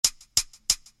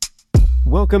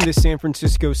Welcome to San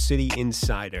Francisco City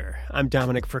Insider. I'm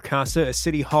Dominic Fracassa, a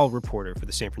City Hall reporter for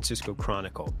the San Francisco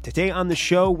Chronicle. Today on the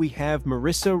show, we have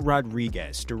Marissa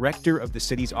Rodriguez, director of the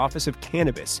city's Office of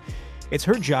Cannabis. It's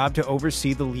her job to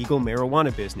oversee the legal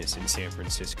marijuana business in San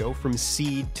Francisco from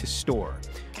seed to store.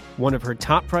 One of her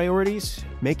top priorities,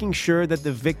 making sure that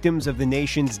the victims of the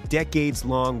nation's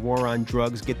decades-long war on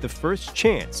drugs get the first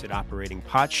chance at operating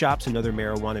pot shops and other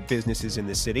marijuana businesses in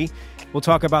the city. We'll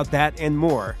talk about that and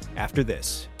more after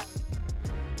this.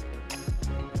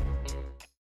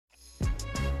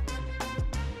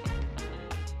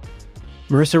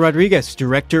 Marissa Rodriguez,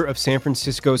 director of San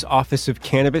Francisco's Office of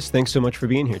Cannabis. Thanks so much for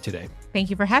being here today. Thank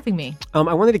you for having me. I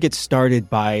wanted to get started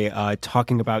by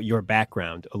talking about your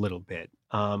background a little bit.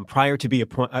 Prior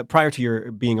to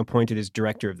your being appointed as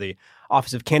director of the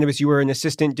Office of Cannabis, you were an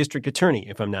assistant district attorney,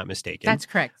 if I'm not mistaken. That's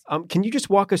correct. Can you just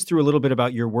walk us through a little bit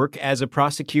about your work as a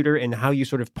prosecutor and how you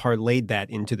sort of parlayed that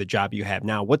into the job you have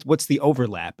now? What's the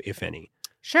overlap, if any?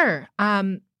 Sure.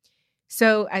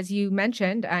 So as you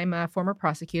mentioned, I'm a former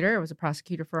prosecutor. I was a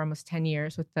prosecutor for almost 10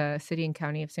 years with the city and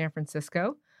county of San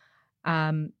Francisco.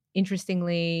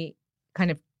 Interestingly,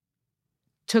 kind of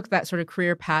took that sort of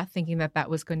career path thinking that that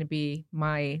was going to be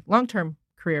my long-term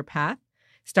career path.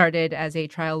 Started as a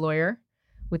trial lawyer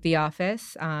with the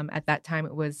office. At that time,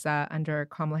 it was under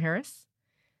Kamala Harris.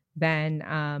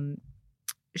 Then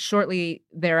shortly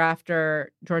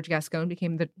thereafter, George Gascon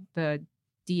became the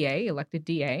DA, elected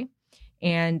DA.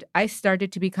 And I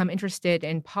started to become interested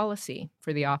in policy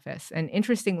for the office. And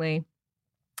interestingly,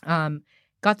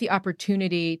 got the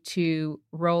opportunity to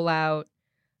roll out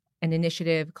an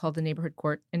initiative called the Neighborhood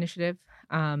Court Initiative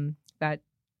that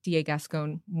DA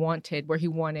Gascon wanted, where he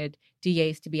wanted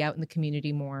DAs to be out in the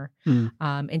community more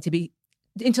and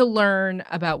to learn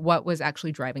about what was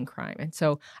actually driving crime. And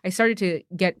so I started to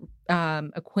get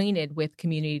acquainted with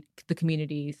the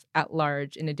communities at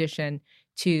large, in addition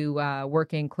to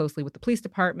working closely with the police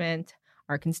department,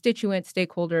 our constituents,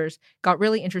 stakeholders, got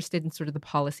really interested in sort of the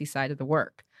policy side of the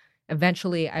work.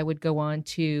 Eventually, I would go on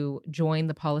to join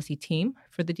the policy team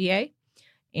for the DA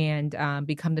and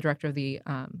become the director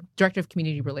of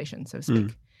community relations, so to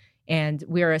speak. And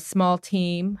we're a small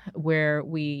team where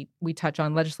we touch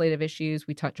on legislative issues,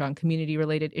 we touch on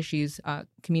community-related issues,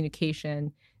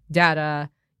 communication, data,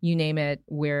 you name it,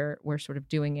 we're sort of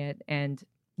doing it. And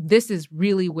this is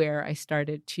really where I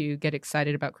started to get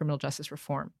excited about criminal justice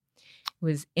reform. It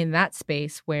was in that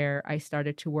space where I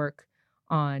started to work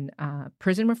on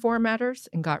prison reform matters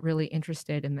and got really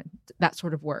interested in that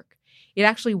sort of work. It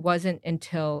actually wasn't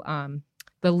until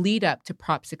the lead up to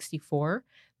Prop 64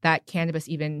 that cannabis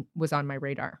even was on my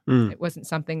radar. It wasn't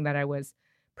something that I was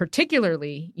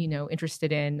particularly,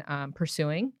 interested in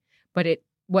pursuing, but it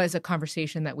was a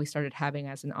conversation that we started having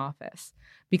as an office.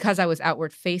 Because I was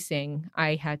outward facing,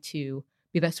 I had to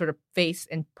be that sort of face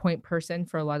and point person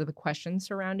for a lot of the questions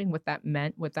surrounding what that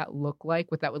meant, what that looked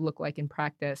like, what that would look like in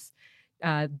practice.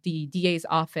 The DA's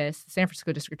office, San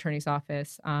Francisco District Attorney's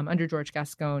Office, under George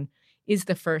Gascon, is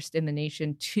the first in the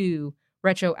nation to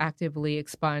retroactively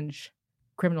expunge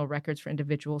criminal records for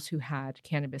individuals who had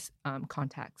cannabis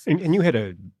contacts. And you had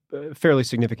a fairly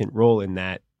significant role in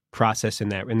that process, in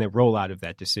the rollout of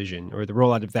that decision, or the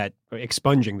rollout of that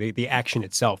expunging, the action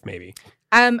itself, maybe.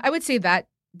 I would say that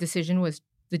decision was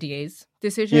the DA's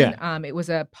decision. Yeah. It was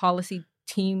a policy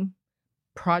team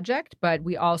project, but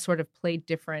we all sort of played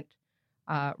different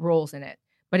roles in it.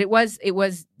 But it was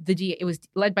the DA. It was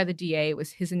led by the DA. It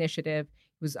was his initiative.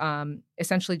 It was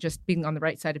essentially just being on the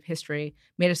right side of history.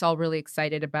 Made us all really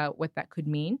excited about what that could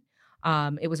mean.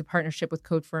 It was a partnership with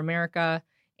Code for America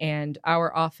and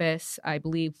our office. I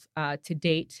believe to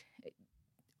date,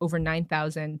 over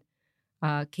 9,000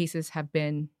 cases have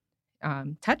been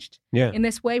touched in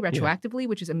this way retroactively,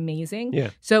 which is amazing. Yeah.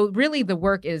 So really, the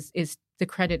work is the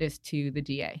credit is to the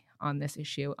DA on this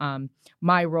issue.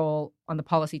 My role on the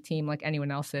policy team, like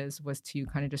anyone else's, was to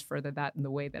kind of just further that in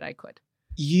the way that I could.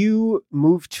 You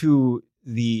moved to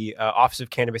the Office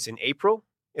of Cannabis in April,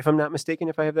 if I'm not mistaken,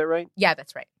 if I have that right? Yeah,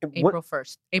 that's right. April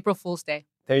 1st. April Fool's Day.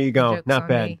 There you go. Joke's Not on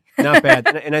bad. me. Not bad.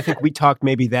 And I think we talked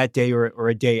maybe that day or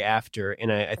a day after,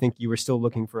 and I think you were still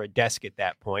looking for a desk at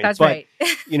that point. That's right.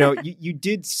 You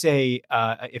did say,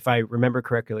 if I remember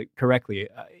correctly,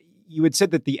 you had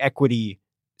said that the equity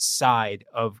side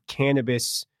of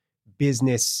cannabis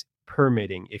business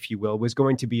permitting, if you will, was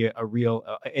going to be a real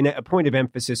a point of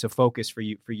emphasis, a focus for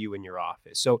you in your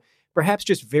office. So perhaps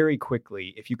just very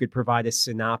quickly, if you could provide a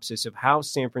synopsis of how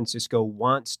San Francisco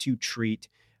wants to treat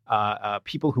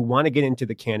people who want to get into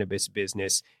the cannabis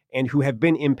business and who have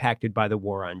been impacted by the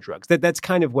war on drugs. That's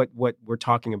kind of what we're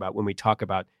talking about when we talk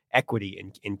about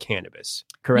equity in cannabis,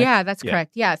 correct? Yeah, that's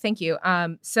correct. Yeah, thank you.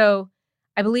 So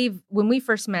I believe when we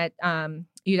first met,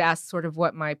 you'd asked sort of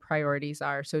what my priorities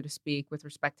are, so to speak, with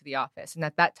respect to the office. And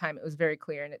at that time, it was very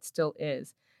clear, and it still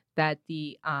is, that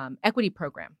the equity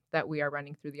program that we are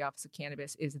running through the Office of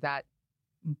Cannabis is that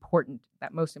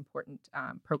most important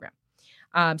program.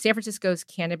 San Francisco's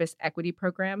Cannabis Equity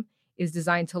Program is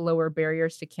designed to lower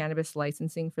barriers to cannabis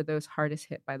licensing for those hardest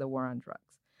hit by the war on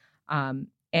drugs.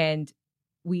 And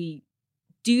we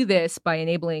do this by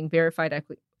enabling verified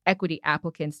equity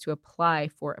applicants to apply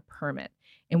for a permit.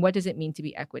 And what does it mean to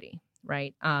be equity,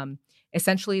 right?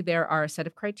 Essentially, there are a set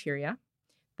of criteria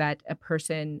that a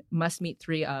person must meet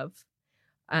 3 of.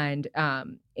 And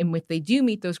if they do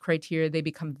meet those criteria, they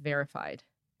become verified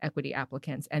equity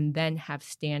applicants and then have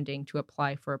standing to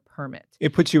apply for a permit.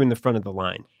 It puts you in the front of the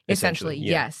line. Essentially,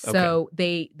 yes. Okay. So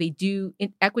they do,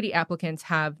 equity applicants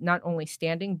have not only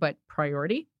standing, but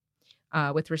priority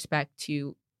with respect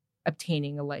to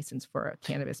obtaining a license for a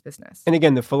cannabis business. And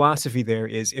again, the philosophy there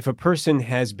is if a person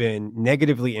has been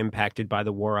negatively impacted by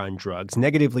the war on drugs,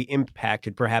 negatively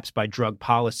impacted perhaps by drug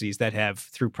policies that have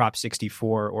through Prop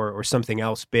 64 or something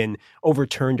else been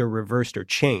overturned or reversed or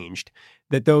changed,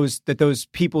 that those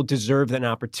people deserve an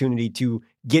opportunity to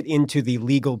get into the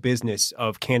legal business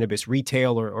of cannabis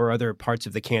retail or other parts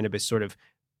of the cannabis sort of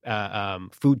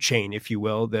food chain, if you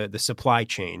will, the supply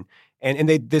chain. And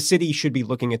the city should be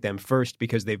looking at them first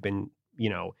because they've been,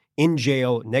 in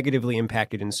jail, negatively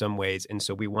impacted in some ways. And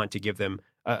so we want to give them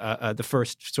the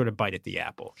first sort of bite at the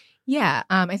apple. Yeah,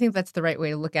 I think that's the right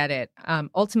way to look at it.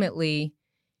 Ultimately,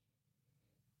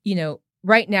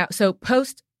 right now, so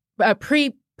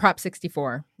pre-Prop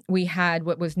 64, we had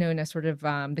what was known as sort of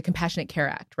the Compassionate Care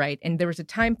Act, right? And there was a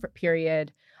time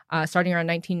period starting around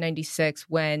 1996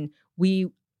 when we,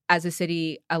 as a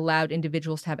city, allowed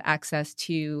individuals to have access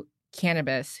to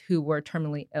cannabis who were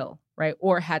terminally ill, right?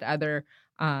 Or had other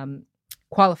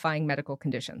qualifying medical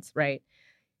conditions, right?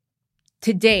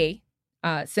 Today,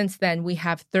 since then, we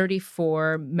have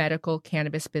 34 medical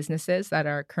cannabis businesses that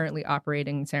are currently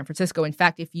operating in San Francisco. In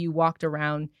fact, if you walked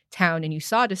around town and you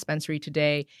saw a dispensary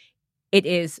today, it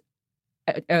is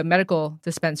a medical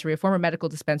dispensary, a former medical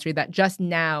dispensary that just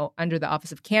now, under the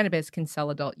Office of Cannabis, can sell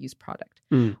adult use product.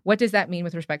 What does that mean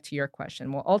with respect to your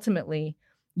question? Well, ultimately,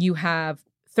 you have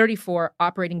 34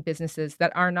 operating businesses that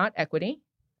are not equity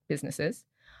businesses.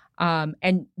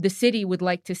 And the city would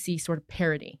like to see sort of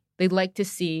parity. They'd like to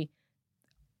see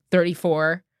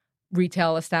 34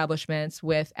 retail establishments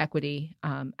with equity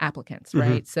applicants,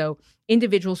 right? So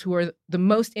individuals who are the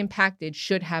most impacted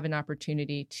should have an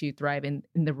opportunity to thrive in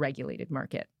the regulated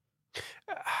market.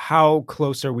 How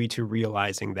close are we to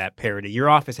realizing that parity? Your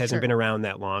office hasn't been around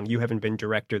that long. You haven't been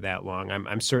director that long.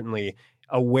 I'm certainly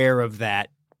aware of that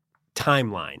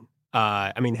timeline.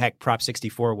 Heck, Prop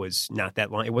 64 was not that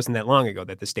long. It wasn't that long ago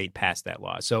that the state passed that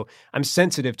law. So I'm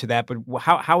sensitive to that. But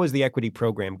how is the equity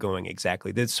program going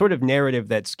exactly? The sort of narrative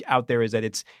that's out there is that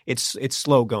it's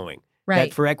slow going. Right.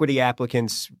 That for equity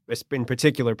applicants, in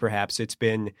particular, perhaps it's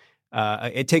been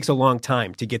it takes a long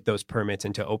time to get those permits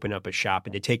and to open up a shop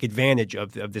and to take advantage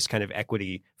of this kind of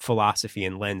equity philosophy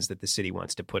and lens that the city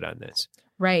wants to put on this.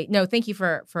 Right. No, thank you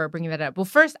for bringing that up. Well,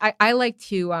 first, I like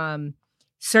to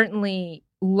certainly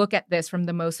look at this from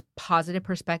the most positive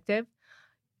perspective.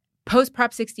 Post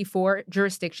Prop 64,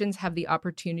 jurisdictions have the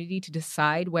opportunity to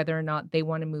decide whether or not they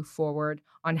want to move forward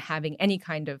on having any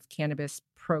kind of cannabis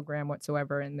program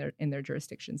whatsoever in their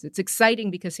jurisdictions. It's exciting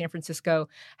because San Francisco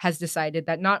has decided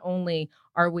that not only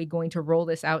are we going to roll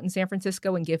this out in San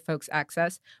Francisco and give folks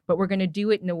access, but we're going to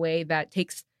do it in a way that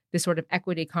takes this sort of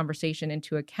equity conversation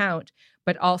into account,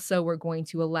 but also we're going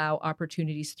to allow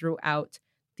opportunities throughout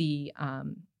the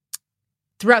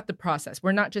process.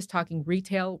 We're not just talking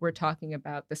retail, we're talking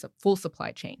about this full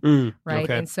supply chain, right?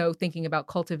 Okay. And so thinking about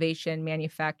cultivation,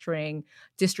 manufacturing,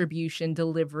 distribution,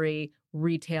 delivery,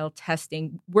 retail,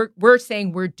 testing, we're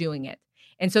saying we're doing it.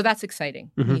 And so that's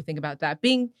exciting when you think about that.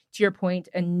 Being, to your point,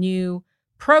 a new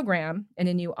program and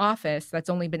a new office that's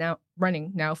only been out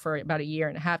running now for about a year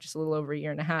and a half, just a little over a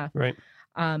year and a half. Right.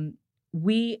 I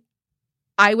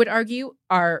would argue,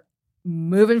 are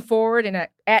moving forward and at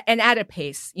a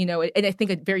pace, and I think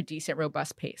a very decent,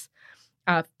 robust pace.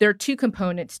 There are 2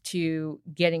 components to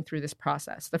getting through this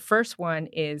process. The first one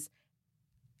is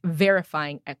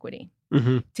verifying equity.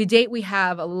 To date, we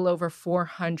have a little over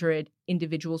 400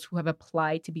 individuals who have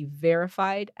applied to be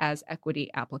verified as equity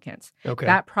applicants. Okay.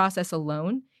 That process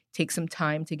alone takes some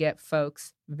time to get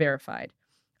folks verified.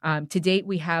 To date,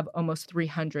 we have almost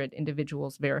 300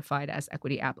 individuals verified as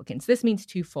equity applicants. This means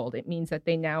twofold. It means that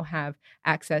they now have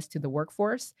access to the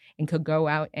workforce and could go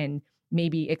out and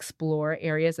maybe explore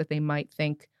areas that they might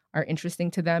think are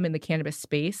interesting to them in the cannabis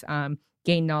space,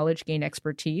 gain knowledge, gain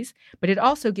expertise, but it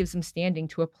also gives them standing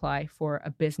to apply for a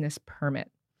business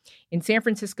permit. In San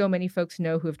Francisco, many folks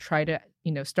know who have tried to,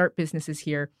 start businesses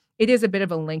here. It is a bit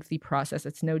of a lengthy process.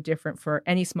 It's no different for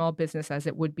any small business as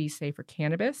it would be, say, for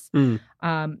cannabis.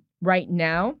 Right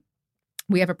now,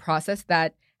 we have a process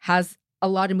that has a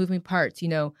lot of moving parts.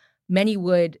 Many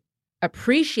would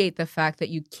appreciate the fact that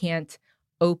you can't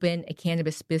open a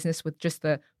cannabis business with just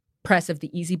the press of the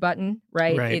easy button,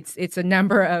 right? It's a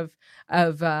number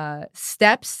of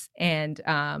steps, and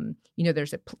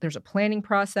there's a planning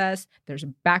process, there's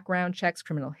background checks,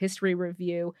 criminal history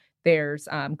review, there's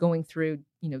going through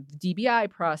the DBI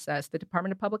process, the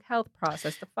Department of Public Health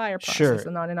process, the fire process,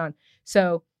 and on and on.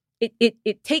 So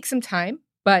it takes some time,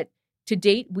 but to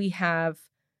date we have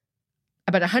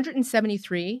about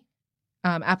 173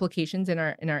 applications in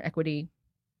our equity,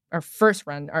 our first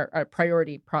run, our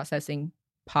priority processing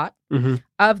pot.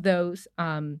 Of those,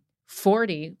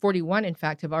 41 in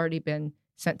fact have already been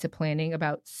sent to planning.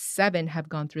 About 7 have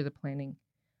gone through the planning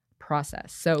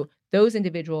process. So those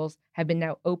individuals have been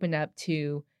now opened up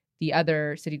to the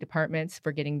other city departments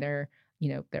for getting their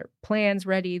plans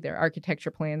ready, their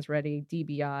architecture plans ready,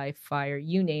 DBI, fire,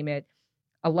 you name it.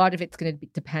 A lot of it's going to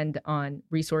depend on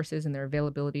resources and their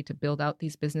availability to build out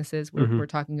these businesses. We're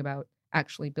talking about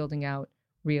actually building out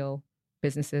real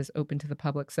businesses open to the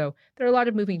public. So there are a lot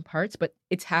of moving parts, but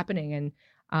it's happening.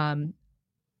 And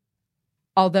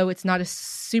although it's not a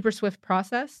super swift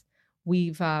process,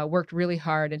 we've worked really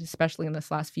hard, and especially in this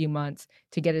last few months,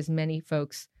 to get as many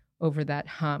folks over that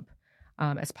hump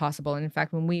as possible. And in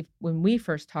fact, when we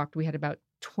first talked, we had about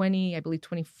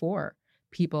 24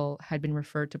 people had been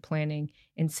referred to planning.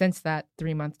 And since that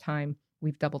 3-month time,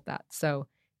 we've doubled that. So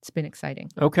it's been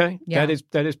exciting. Okay. Yeah.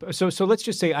 That is so let's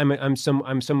just say I'm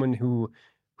someone who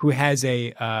has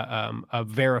a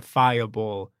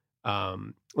verifiable,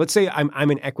 let's say I'm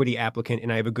an equity applicant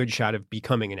and I have a good shot of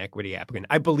becoming an equity applicant.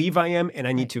 I believe I am, and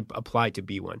I need to apply to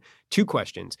be one. 2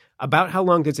 questions. About how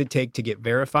long does it take to get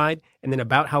verified? And then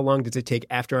about how long does it take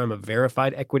after I'm a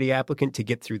verified equity applicant to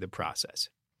get through the process?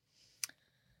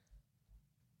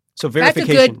 So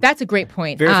verification. That's a great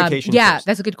point. Verification. First.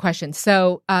 That's a good question.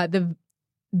 So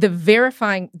the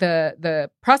verifying, the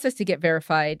process to get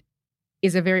verified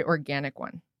is a very organic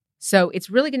one. So it's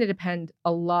really going to depend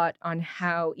a lot on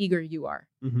how eager you are,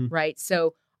 right?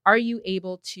 So are you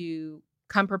able to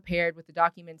come prepared with the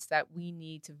documents that we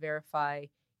need to verify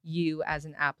you as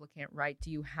an applicant, right?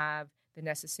 Do you have the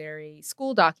necessary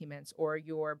school documents or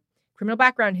your criminal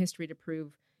background history to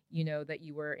prove, that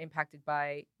you were impacted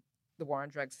by the war on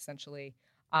drugs, essentially?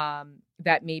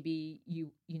 That maybe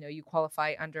you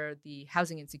qualify under the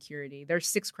housing insecurity. There's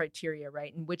 6 criteria,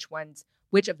 right? And which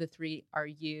of the 3 are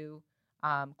you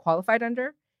qualified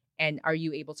under, and are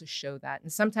you able to show that?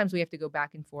 And sometimes we have to go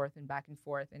back and forth, and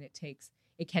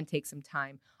it can take some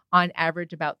time. On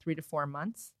average, about 3 to 4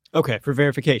 months. Okay, for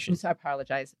verification. So I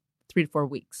apologize. 3 to 4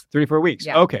 weeks. 3 to 4 weeks.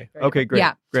 Yeah. Okay. Okay. Great.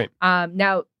 Yeah. Great.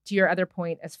 Now, to your other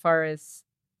point, as far as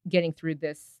getting through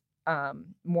this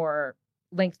more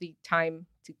lengthy time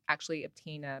to actually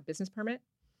obtain a business permit,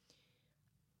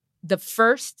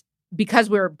 because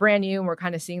we're brand new and we're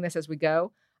kind of seeing this as we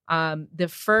go, the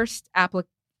first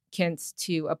applicants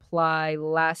to apply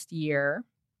last year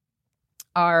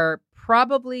are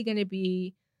probably going to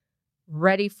be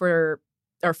ready for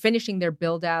or finishing their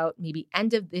build out maybe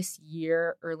end of this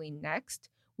year, early next,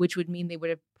 which would mean they would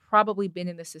have probably been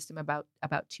in the system about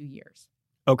 2 years.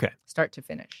 Okay. Start to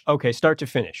finish. Okay. Start to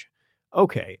finish.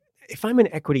 Okay. If I'm an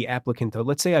equity applicant, though,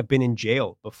 let's say I've been in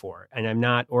jail before and I'm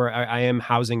not, or I am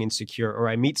housing insecure, or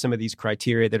I meet some of these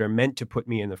criteria that are meant to put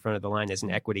me in the front of the line as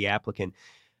an equity applicant,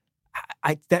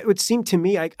 that would seem to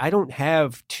me I don't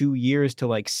have 2 years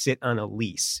to sit on a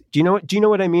lease. Do you know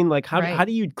what I mean? Like how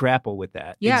do you grapple with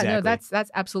that? Yeah, exactly? No,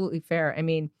 that's absolutely fair. I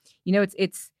mean,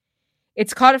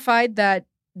 it's codified that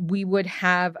we would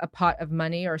have a pot of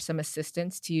money or some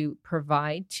assistance to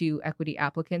provide to equity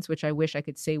applicants, which I wish I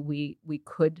could say we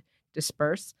could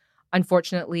disperse.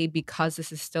 Unfortunately, because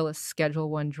this is still a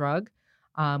Schedule I drug,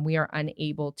 we are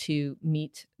unable to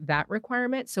meet that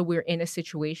requirement. So we're in a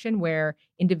situation where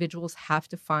individuals have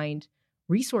to find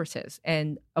resources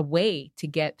and a way to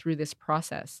get through this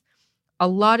process. A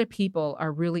lot of people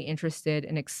are really interested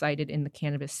and excited in the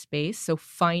cannabis space. So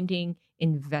finding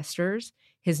investors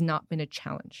has not been a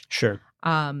challenge. Sure.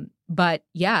 But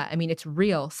yeah, I mean, it's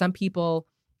real. Some people,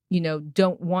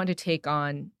 don't want to take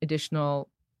on additional,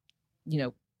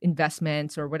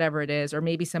 investments or whatever it is, or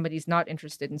maybe somebody's not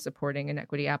interested in supporting an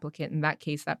equity applicant. In that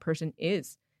case, that person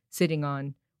is sitting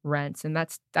on rents, and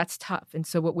that's tough. And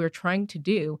so what we're trying to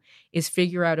do is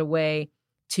figure out a way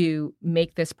to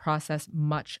make this process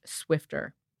much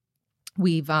swifter.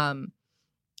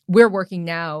 We're working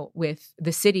now with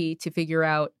the city to figure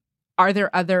out, are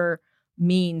there other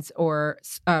means or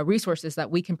resources that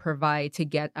we can provide to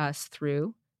get us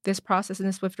through this process in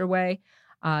a swifter way?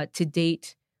 To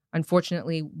date,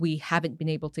 unfortunately, we haven't been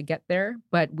able to get there,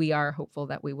 but we are hopeful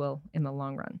that we will in the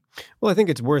long run. Well, I think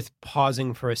it's worth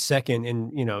pausing for a second.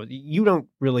 And, you don't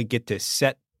really get to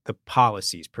set the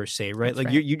policies per se, right? That's like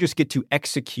right. you just get to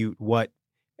execute what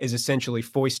is essentially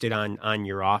foisted on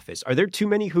your office. Are there too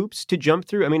many hoops to jump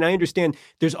through? I mean, I understand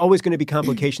there's always going to be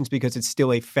complications because it's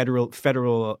still a federal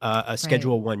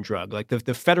Schedule I drug. Like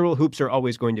the federal hoops are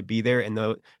always going to be there, and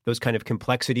those kind of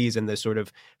complexities and the sort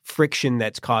of friction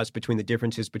that's caused between the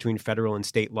differences between federal and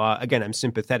state law. Again, I'm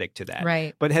sympathetic to that.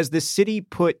 Right. But has the city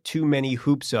put too many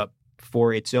hoops up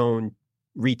for its own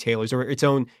retailers or its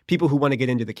own people who want to get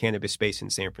into the cannabis space in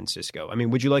San Francisco? I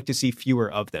mean, would you like to see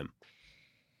fewer of them?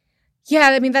 Yeah,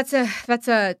 I mean, that's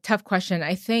a tough question.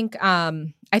 I think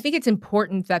it's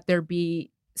important that there be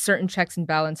certain checks and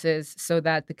balances so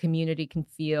that the community can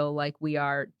feel like we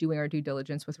are doing our due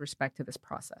diligence with respect to this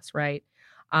process, right?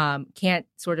 Can't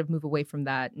sort of move away from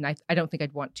that, and I don't think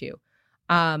I'd want to.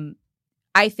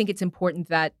 I think it's important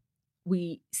that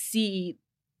we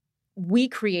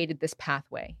created this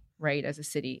pathway, right, as a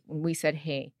city, when we said,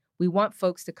 hey, we want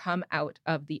folks to come out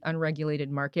of the unregulated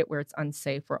market where it's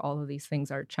unsafe, where all of these things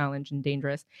are challenged and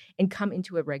dangerous, and come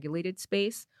into a regulated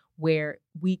space where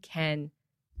we can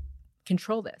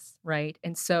control this, right?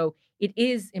 And so it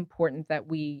is important that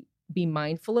we be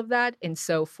mindful of that. And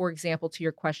so, for example, to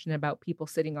your question about people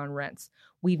sitting on rents,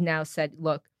 we've now said,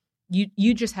 look,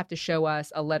 you just have to show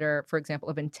us a letter, for example,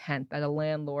 of intent that a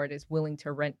landlord is willing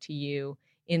to rent to you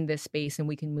in this space, and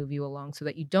we can move you along so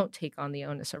that you don't take on the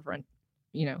onus of rent.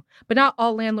 But not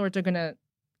all landlords are going to,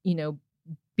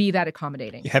 be that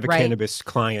accommodating. You have a right? cannabis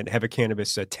client, have a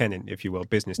cannabis tenant, if you will,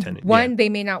 business tenant. One, they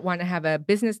may not want to have a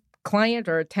business client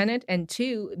or a tenant, and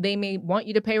two, they may want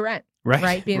you to pay rent.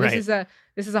 Right. Because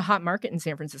this is a hot market in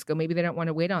San Francisco. Maybe they don't want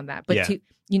to wait on that. But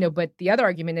but the other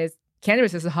argument is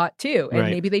cannabis is hot too, and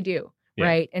maybe they do. Yeah.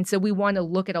 Right. And so we want to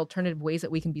look at alternative ways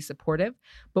that we can be supportive.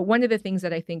 But one of the things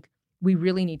that I think we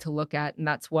really need to look at, and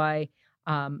that's why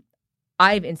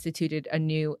I've instituted a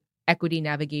new equity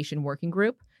navigation working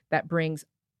group that brings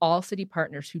all city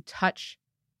partners who touch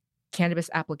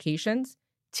cannabis applications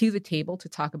to the table to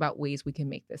talk about ways we can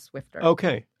make this swifter.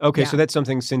 Okay. Yeah. So that's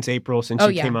something since April, since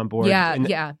you came on board.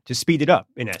 Yeah. To speed it up,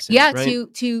 in essence. Yeah.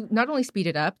 Right? To not only speed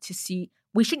it up, to see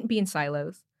we shouldn't be in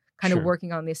silos, kind of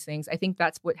working on these things. I think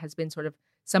that's what has been sort of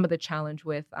some of the challenge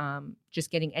with just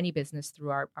getting any business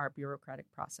through our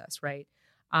bureaucratic process, right?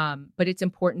 But it's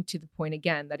important to the point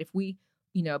again that if we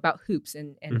about hoops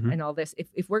and all this,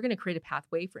 if we're going to create a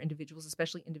pathway for individuals,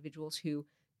 especially individuals who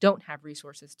don't have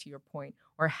resources, to your point,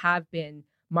 or have been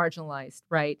marginalized,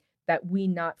 right, that we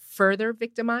not further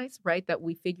victimize, right, that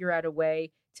we figure out a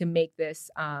way to make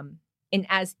this in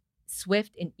as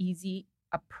swift and easy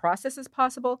a process as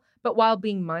possible, but while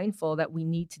being mindful that we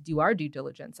need to do our due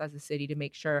diligence as a city to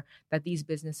make sure that these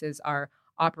businesses are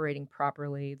operating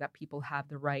properly, that people have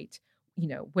the right,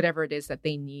 whatever it is that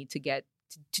they need to get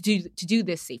to do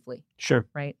this safely. Sure.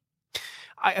 Right.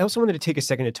 I also wanted to take a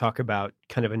second to talk about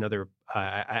kind of another,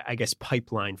 I guess,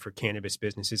 pipeline for cannabis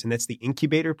businesses, and that's the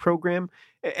incubator program.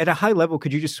 At a high level,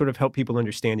 could you just sort of help people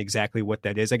understand exactly what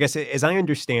that is? I guess, as I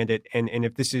understand it, and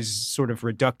if this is sort of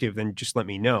reductive, then just let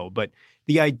me know. But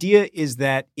the idea is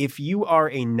that if you are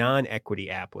a non-equity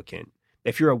applicant,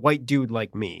 if you're a white dude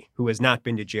like me who has not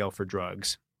been to jail for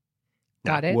drugs,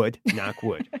 knock wood.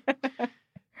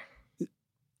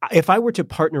 If I were to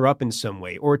partner up in some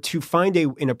way or to find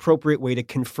an appropriate way to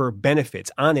confer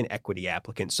benefits on an equity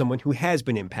applicant, someone who has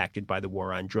been impacted by the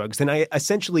war on drugs, then I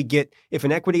essentially get, if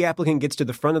an equity applicant gets to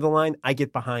the front of the line, I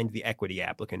get behind the equity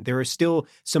applicant. There are still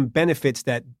some benefits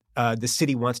that the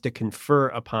city wants to confer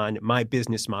upon my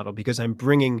business model because I'm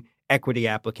bringing equity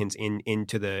applicants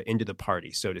into the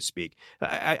party, so to speak.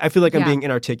 I feel like I'm being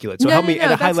inarticulate. So help me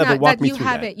at a high level, walk me through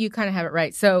that. You kind of have it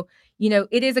right. So,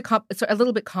 it is a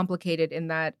little bit complicated in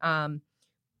that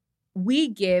we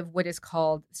give what is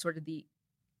called sort of the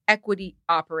equity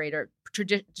operator,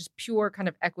 just pure kind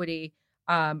of equity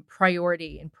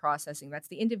priority in processing. That's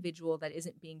the individual that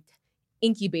isn't being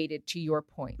incubated, to your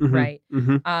point, right?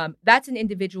 Mm-hmm. That's an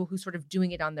individual who's sort of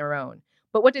doing it on their own.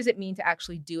 But what does it mean to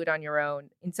actually do it on your own?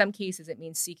 In some cases, it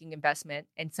means seeking investment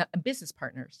and business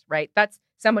partners, right? That's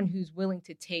someone who's willing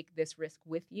to take this risk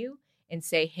with you and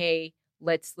say, hey,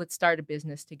 let's start a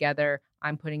business together.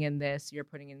 I'm putting in this, you're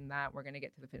putting in that. We're going to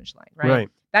get to the finish line, right?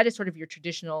 That is sort of your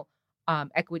traditional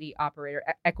equity operator,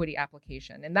 equity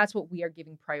application. And that's what we are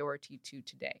giving priority to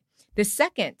today. The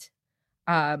second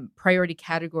priority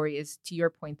category is, to your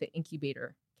point, the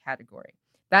incubator category.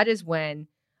 That is when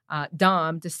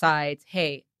Dom decides,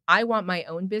 hey, I want my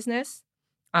own business.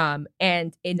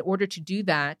 And in order to do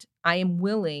that, I am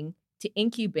willing to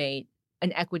incubate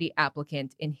an equity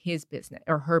applicant in his business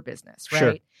or her business, right?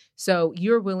 Sure. So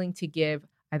you're willing to give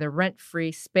either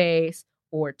rent-free space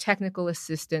or technical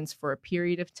assistance for a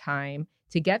period of time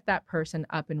to get that person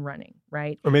up and running,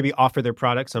 right? Or maybe offer their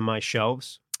products on my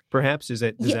shelves, perhaps? Is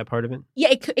that part of it? Yeah,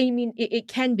 it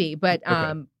can be, but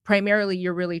Okay. primarily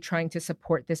you're really trying to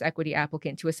support this equity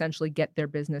applicant to essentially get their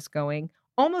business going,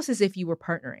 almost as if you were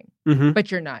partnering,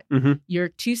 but you're not. You're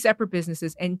two separate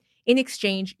businesses, and in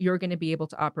exchange, you're going to be able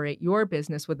to operate your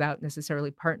business without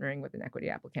necessarily partnering with an equity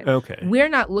applicant. Okay. We're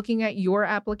not looking at your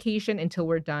application until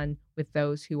we're done with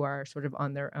those who are sort of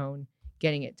on their own,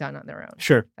 getting it done on their own.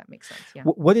 Sure. If that makes sense. Yeah.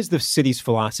 What is the city's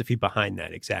philosophy behind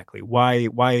that exactly?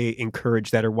 Why encourage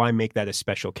that, or why make that a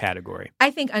special category? I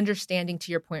think understanding,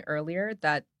 to your point earlier,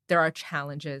 that there are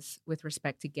challenges with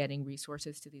respect to getting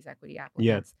resources to these equity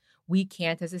applicants. Yeah. We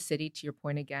can't, as a city, to your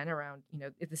point again, around,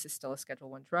 this is still a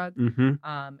Schedule I drug,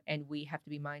 and we have to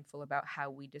be mindful about how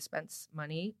we dispense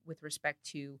money with respect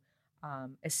to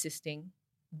assisting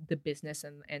the business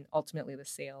and ultimately the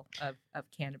sale of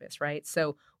cannabis, right?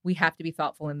 So we have to be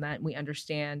thoughtful in that. And we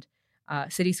understand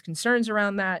city's concerns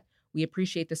around that. We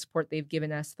appreciate the support they've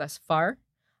given us thus far.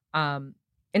 And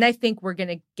I think we're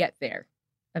going to get there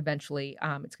eventually.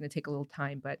 It's going to take a little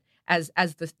time, but as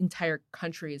the entire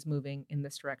country is moving in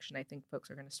this direction, I think folks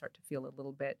are going to start to feel a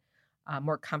little bit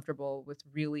more comfortable with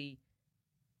really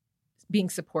being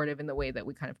supportive in the way that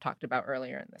we kind of talked about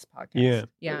earlier in this podcast.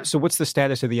 Yeah. So what's the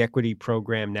status of the equity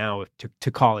program now,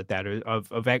 to call it that, or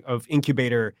of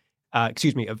incubator, of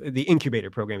the incubator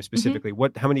program specifically?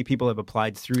 How many people have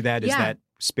applied through that? Is that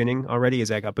spinning already? Is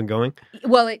that up and going?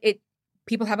 Well,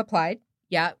 people have applied.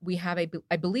 Yeah, we have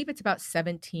I believe it's about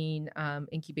 17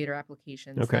 incubator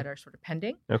applications that are sort of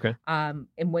pending. Okay. And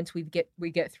once we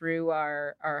get through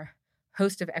our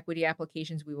host of equity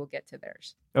applications, we will get to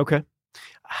theirs. Okay.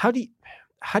 How do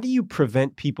you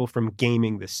prevent people from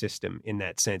gaming the system in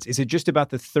that sense? Is it just about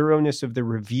the thoroughness of the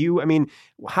review? I mean,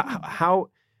 how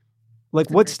like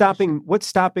what's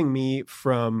stopping me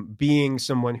from being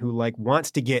someone who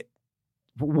wants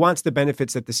the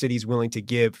benefits that the city's willing to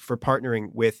give for partnering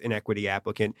with an equity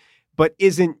applicant, but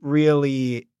isn't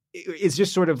really, it's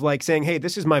just sort of like saying, hey,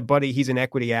 this is my buddy, he's an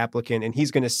equity applicant and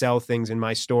he's going to sell things in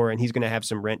my store and he's going to have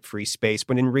some rent-free space.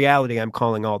 But in reality, I'm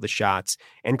calling all the shots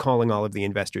and calling all of the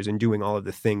investors and doing all of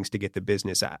the things to get the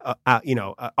business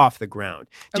off the ground.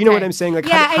 Do you know what I'm saying?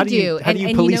 How do you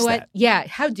police that? Yeah.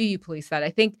 How do you police that? I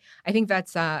think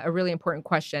that's a really important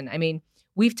question. I mean,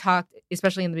 we've talked,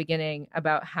 especially in the beginning,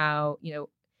 about how,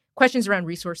 questions around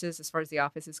resources as far as the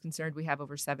office is concerned. We have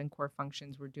over 7 core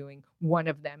functions we're doing. One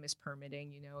of them is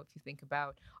permitting. If you think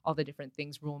about all the different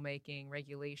things, rulemaking,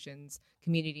 regulations,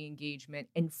 community engagement,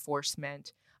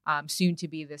 enforcement, soon to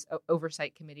be this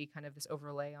oversight committee, kind of this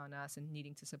overlay on us and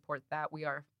needing to support that. We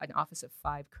are an office of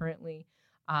 5 currently.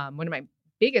 One of my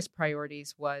biggest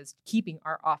priorities was keeping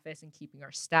our office and keeping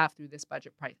our staff through this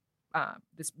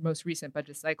this most recent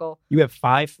budget cycle. You have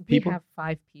 5 people? We have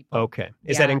 5 people. Okay.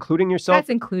 Is that including yourself? That's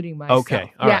including myself.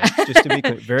 Okay. All right. Just to be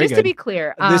clear. Very Just good. to be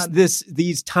clear.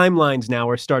 These timelines now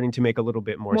are starting to make a little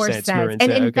bit more sense. And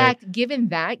in fact, given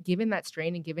that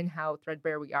strain and given how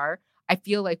threadbare we are, I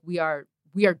feel like we are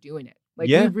doing it.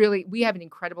 We have an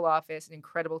incredible office, an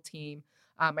incredible team.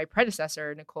 My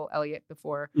predecessor, Nicole Elliott,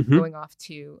 before going off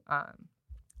to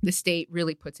the state,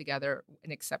 really put together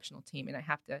an exceptional team. And I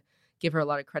have to give her a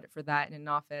lot of credit for that in an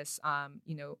office,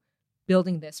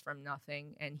 building this from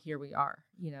nothing. And here we are,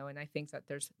 and I think that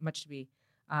there's much to be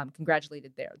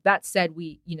congratulated there. That said,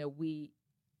 we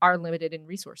are limited in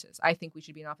resources. I think we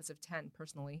should be an office of 10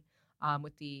 personally,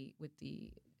 with the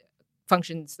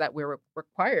functions that we're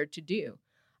required to do.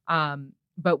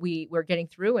 But we're getting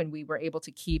through, and we were able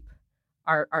to keep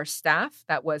our staff.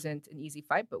 That wasn't an easy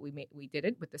fight, but we did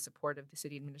it with the support of the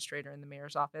city administrator and the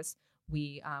mayor's office.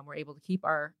 We were able to keep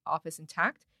our office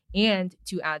intact and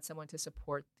to add someone to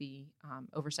support the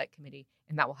oversight committee,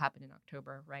 and that will happen in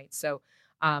October, right? So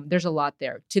there's a lot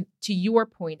there. To your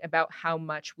point about how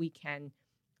much we can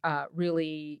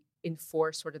really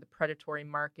enforce sort of the predatory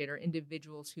market or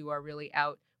individuals who are really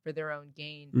out for their own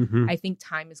gain, I think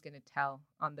time is going to tell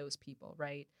on those people,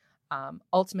 right?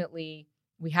 Ultimately,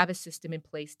 we have a system in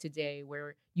place today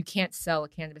where you can't sell a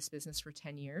cannabis business for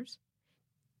 10 years.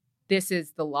 This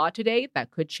is the law today.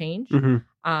 That could change.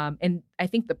 And I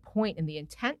think the point and the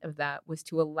intent of that was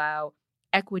to allow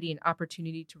equity and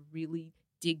opportunity to really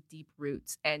dig deep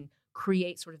roots and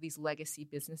create sort of these legacy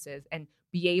businesses and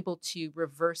be able to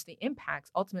reverse the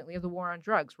impacts ultimately of the war on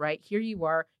drugs, right? Here you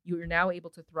are now able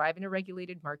to thrive in a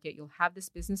regulated market. You'll have this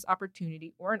business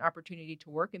opportunity or an opportunity to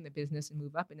work in the business and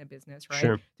move up in a business, right?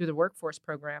 Sure. Through the workforce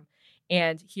program.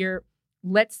 And here,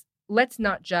 let's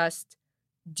not just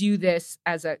do this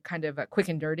as a kind of a quick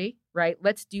and dirty, right?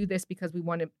 Let's do this because we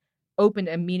want to open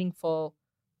a meaningful,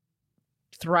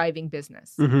 thriving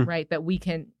business, right? That we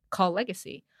can call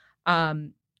legacy.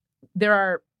 There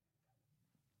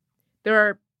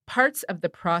are parts of the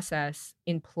process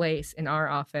in place in our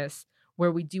office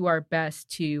where we do our best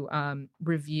to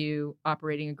review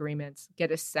operating agreements,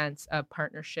 get a sense of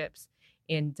partnerships,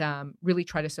 and really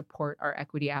try to support our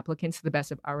equity applicants to the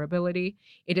best of our ability.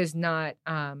 It is not,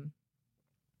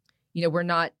 we're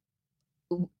not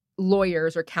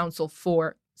lawyers or counsel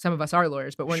for, some of us are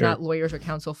lawyers, but we're not lawyers or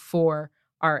counsel for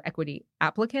our equity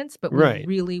applicants, but we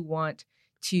really want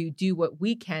to do what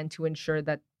we can to ensure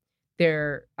that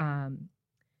their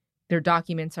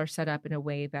documents are set up in a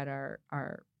way that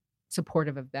are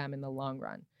supportive of them in the long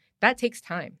run. That takes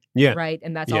time, right?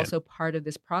 And that's also part of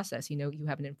this process. You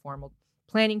have an informal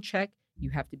planning check. You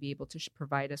have to be able to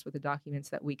provide us with the documents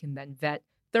that we can then vet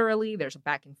thoroughly. There's a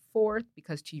back and forth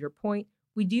because, to your point,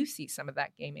 we do see some of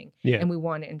that gaming, and we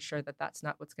want to ensure that that's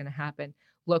not what's going to happen.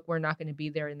 Look, we're not going to be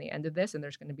there in the end of this, and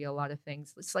there's going to be a lot of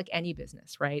things. It's like any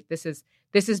business, right? This is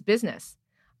business.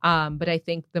 But I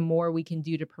think the more we can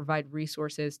do to provide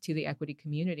resources to the equity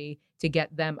community to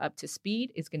get them up to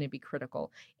speed is going to be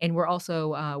critical. And we're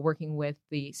also working with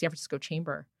the San Francisco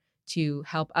Chamber to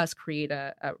help us create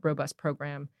a robust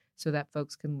program so that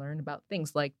folks can learn about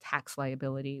things like tax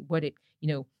liability,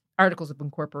 articles of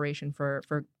incorporation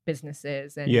for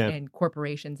businesses and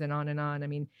corporations and on and on. I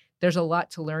mean, there's a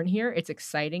lot to learn here. It's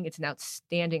exciting. It's an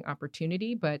outstanding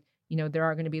opportunity, but there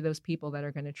are going to be those people that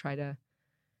are going to try to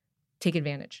take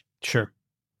advantage. Sure.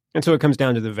 And so it comes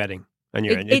down to the vetting on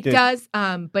your end. It does.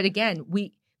 But again,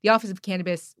 the Office of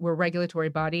Cannabis, we're a regulatory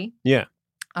body. Yeah.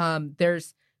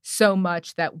 There's so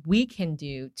much that we can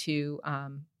do to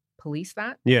police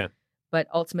that. Yeah. But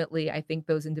ultimately, I think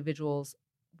those individuals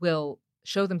will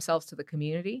show themselves to the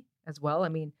community as well. I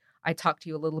mean, I talked to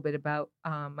you a little bit about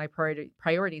my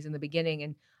priorities in the beginning,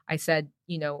 and I said,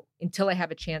 until I have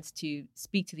a chance to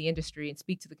speak to the industry and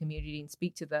speak to the community and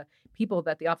speak to the people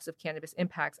that the Office of Cannabis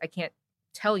impacts, I can't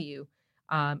tell you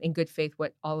in good faith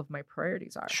what all of my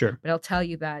priorities are. Sure. But I'll tell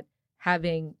you that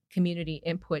having community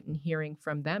input and hearing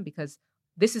from them, because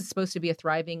this is supposed to be a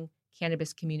thriving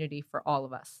cannabis community for all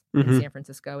of us in San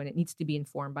Francisco, and it needs to be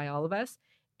informed by all of us.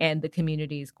 And the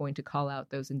community is going to call out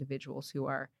those individuals who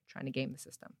are trying to game the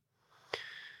system.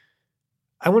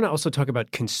 I want to also talk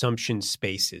about consumption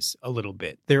spaces a little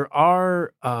bit. There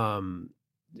are,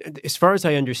 as far as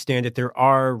I understand it, there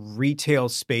are retail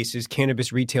spaces,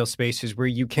 cannabis retail spaces where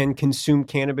you can consume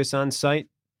cannabis on site.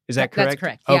 Is that correct? That's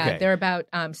correct. Okay. Yeah, there are about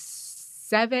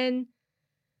 7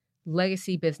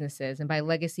 legacy businesses, and by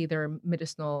legacy, they're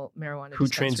medicinal marijuana who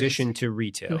transitioned to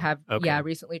retail. Who have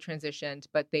recently transitioned,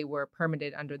 but they were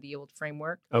permitted under the old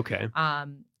framework. Okay.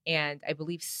 And I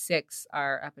believe 6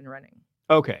 are up and running.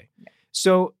 Okay. Yeah.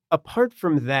 So apart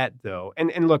from that, though,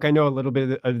 and look, I know a little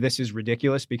bit of this is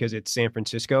ridiculous because it's San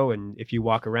Francisco, and if you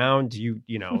walk around,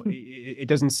 it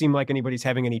doesn't seem like anybody's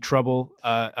having any trouble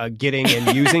getting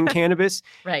and using cannabis.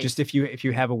 Right. Just if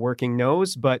you have a working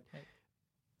nose, but. Right.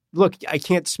 Look, I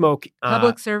can't smoke.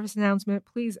 Public service announcement: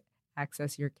 please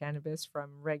access your cannabis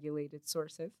from regulated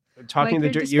sources. Talking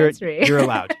like you're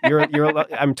allowed.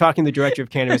 I'm talking the director of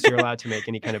cannabis. You're allowed to make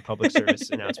any kind of public service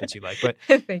announcements you like. But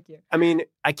thank you. I mean,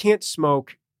 I can't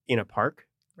smoke in a park.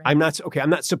 Right. I'm not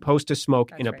supposed to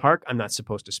smoke in a park. I'm not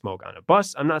supposed to smoke on a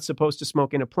bus. I'm not supposed to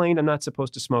smoke in a plane. I'm not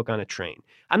supposed to smoke on a train.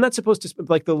 I'm not supposed to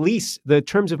the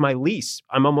terms of my lease,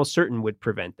 I'm almost certain would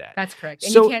prevent that. That's correct.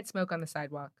 And you can't smoke on the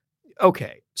sidewalk.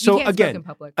 Okay. So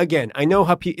again, I know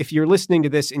how if you're listening to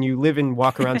this and you live and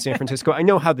walk around San Francisco, I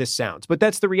know how this sounds, but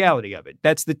that's the reality of it.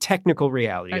 That's the technical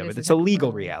reality of it. It's a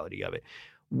legal reality of it.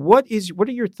 What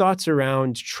are your thoughts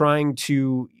around trying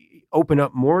to open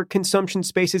up more consumption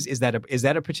spaces? Is that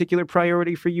a particular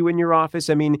priority for you in your office?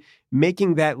 I mean,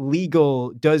 making that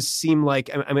legal does seem like,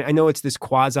 I know it's this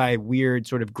quasi weird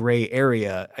sort of gray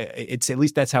area. It's at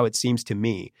least that's how it seems to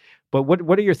me. But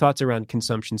what are your thoughts around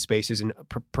consumption spaces and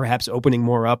perhaps opening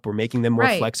more up or making them more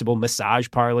flexible? Massage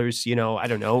parlors, I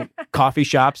don't know, coffee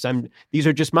shops. These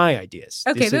are just my ideas.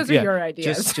 Okay, those are your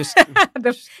ideas. Just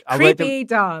creepy,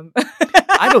 Dom.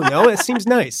 I don't know. It seems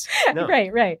nice. No.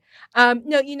 Right.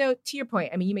 No, to your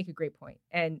point, I mean, you make a great point.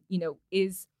 And,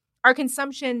 is our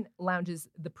consumption lounges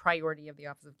the priority of the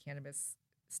Office of Cannabis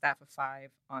staff of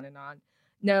 5, on and on.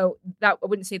 No, that I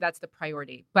wouldn't say that's the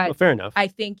priority, but well, fair enough. I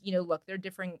think, look, there are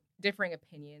differing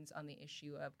opinions on the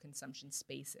issue of consumption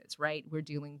spaces, right? We're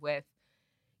dealing with,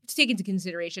 to take into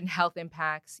consideration health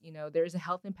impacts. There's a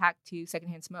health impact to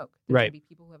secondhand smoke. There's going to be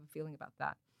people who have a feeling about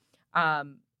that.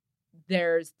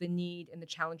 There's the need and the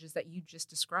challenges that you just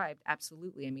described.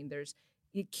 Absolutely. I mean,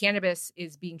 cannabis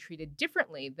is being treated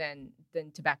differently than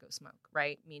tobacco smoke,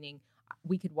 right? Meaning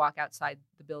we could walk outside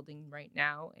the building right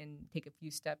now and take a few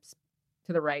steps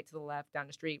to the right, to the left, down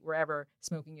the street, wherever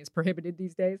smoking is prohibited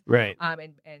these days. Right.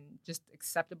 And just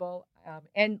acceptable,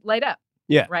 and light up.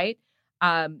 Yeah. Right.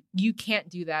 You can't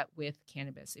do that with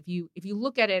cannabis. If you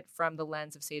look at it from the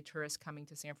lens of, say, a tourist coming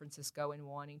to San Francisco and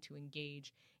wanting to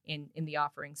engage in the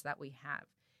offerings that we have,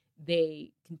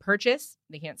 they can purchase.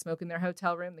 They can't smoke in their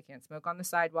hotel room. They can't smoke on the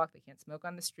sidewalk. They can't smoke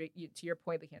on the street. To your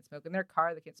point, they can't smoke in their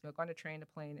car. They can't smoke on a train, a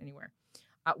plane, anywhere.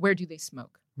 Where do they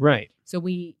smoke? Right. So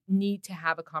we need to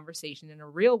have a conversation, and a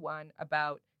real one,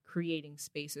 about creating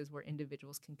spaces where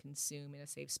individuals can consume in a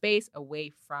safe space, away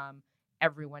from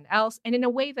everyone else, and in a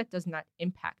way that does not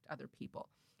impact other people.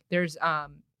 There's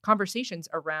conversations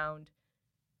around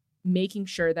making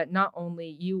sure that not only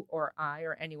you or I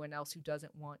or anyone else who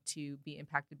doesn't want to be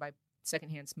impacted by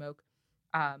secondhand smoke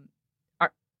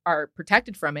are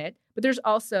protected from it, but there's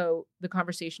also the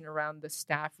conversation around the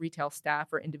staff, retail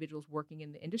staff, or individuals working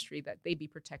in the industry, that they be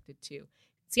protected too.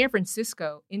 San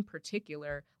Francisco, in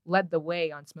particular, led the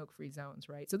way on smoke-free zones,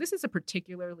 right? So this is a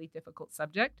particularly difficult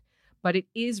subject, but it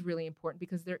is really important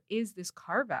because there is this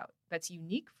carve-out that's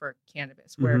unique for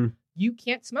cannabis, where you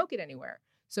can't smoke it anywhere.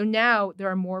 So now there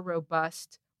are more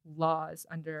robust laws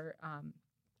under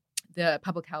the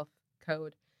public health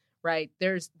code, right?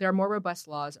 There are more robust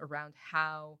laws around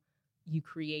how you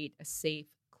create a safe,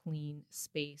 clean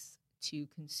space to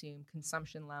consume,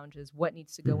 consumption lounges, what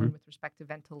needs to go in with respect to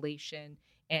ventilation,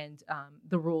 and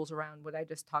the rules around what I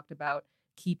just talked about,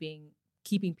 keeping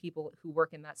people who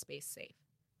work in that space safe,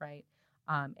 right?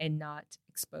 And not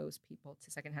expose people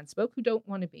to secondhand smoke who don't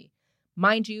want to be.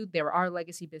 Mind you, there are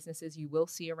legacy businesses you will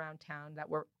see around town that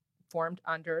were formed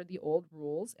under the old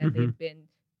rules, and they've been,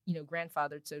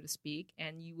 grandfathered, so to speak,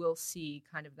 and you will see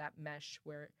kind of that mesh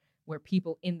where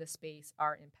people in the space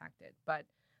are impacted. But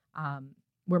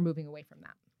we're moving away from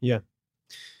that. Yeah.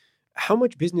 How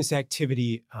much business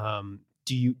activity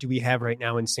do we have right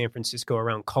now in San Francisco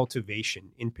around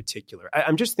cultivation in particular?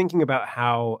 I'm just thinking about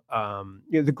how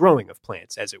the growing of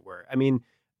plants, as it were. I mean,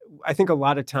 I think a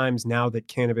lot of times now that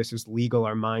cannabis is legal,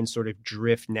 our minds sort of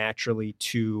drift naturally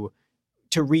to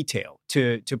retail,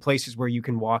 to places where you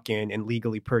can walk in and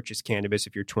legally purchase cannabis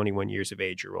if you're 21 years of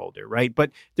age or older, right?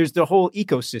 But there's the whole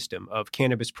ecosystem of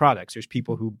cannabis products. There's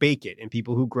people who bake it and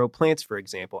people who grow plants, for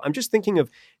example. I'm just thinking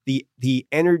of the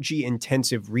energy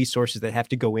intensive resources that have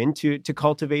to go into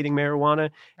cultivating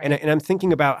marijuana. Right. And I'm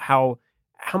thinking about how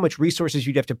much resources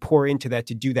you'd have to pour into that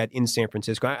to do that in San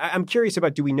Francisco. I'm curious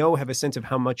about, do we have a sense of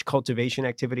how much cultivation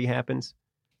activity happens?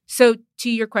 So to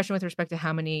your question with respect to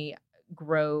how many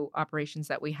grow operations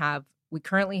that we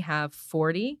currently have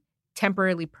 40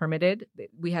 temporarily permitted.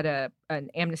 We had an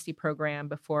amnesty program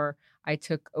before I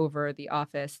took over the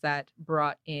office that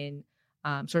brought in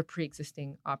sort of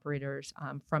pre-existing operators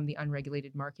from the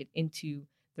unregulated market into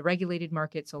the regulated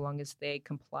market, so long as they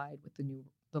complied with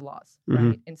the laws,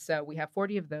 right? And so we have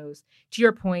 40 of those. To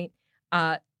your point,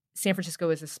 San Francisco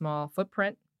is a small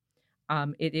footprint.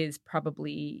 It is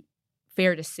probably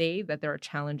fair to say that there are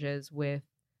challenges with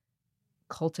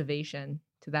cultivation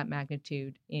to that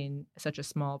magnitude in such a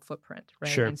small footprint,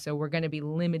 right? Sure. And so we're going to be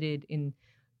limited in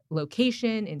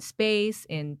location, in space,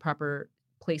 in proper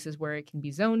places where it can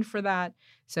be zoned for that.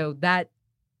 So that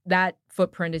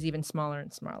footprint is even smaller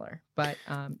and smaller. But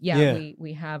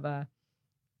we have a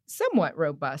somewhat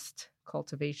robust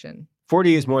cultivation.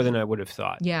 40 is more than I would have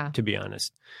thought, to be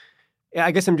honest.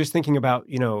 I guess I'm just thinking about,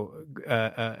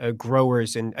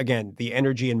 growers and, again, the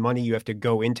energy and money you have to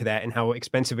go into that and how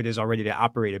expensive it is already to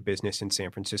operate a business in San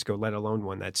Francisco, let alone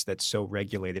one that's so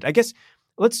regulated. I guess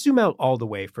let's zoom out all the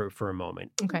way for a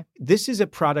moment. Okay. This is a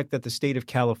product that the state of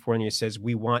California says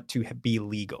we want to be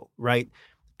legal, right?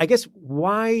 I guess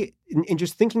why, in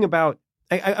just thinking about,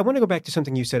 I want to go back to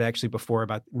something you said actually before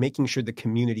about making sure the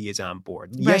community is on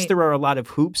board. Right. Yes, there are a lot of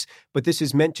hoops, but this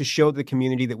is meant to show the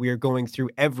community that we are going through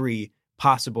every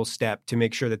possible step to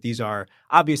make sure that these are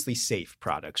obviously safe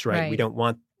products, right? We Right. don't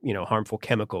want, harmful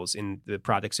chemicals in the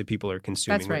products that people are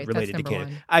consuming That's right. related That's to number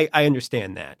cannabis. one. I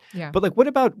understand that. Yeah. But like, why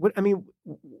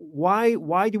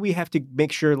do we have to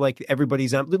make sure like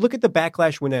everybody's on? Look at the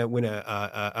backlash when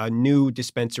a new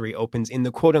dispensary opens in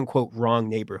the quote unquote wrong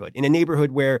neighborhood, in a neighborhood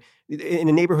where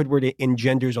it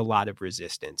engenders a lot of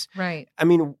resistance. Right. I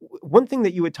mean, one thing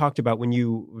that you had talked about when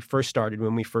we first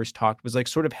talked was like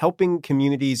sort of helping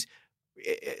communities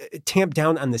tamp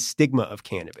down on the stigma of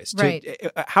cannabis. Right.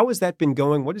 How has that been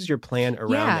going? What is your plan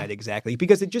around that exactly?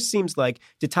 Because it just seems like,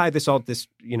 to tie this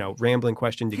rambling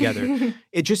question together,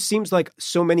 it just seems like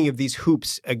so many of these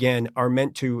hoops, again, are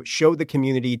meant to show the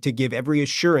community, to give every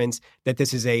assurance that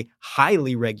this is a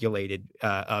highly regulated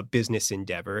business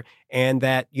endeavor, and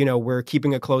that, we're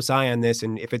keeping a close eye on this.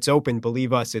 And if it's open,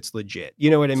 believe us, it's legit. You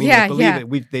know what I mean? Yeah,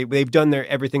 believe it. They've done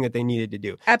everything that they needed to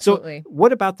do. Absolutely. So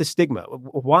what about the stigma?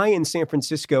 Why in San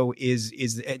Francisco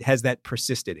has that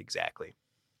persisted exactly?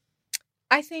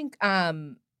 I think,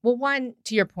 well, one,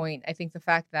 to your point, I think the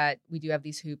fact that we do have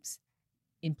these hoops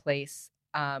in place,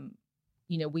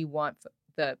 we want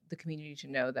the community to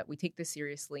know that we take this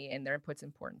seriously and their input's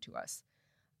important to us.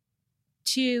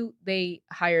 Two, they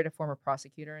hired a former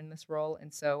prosecutor in this role.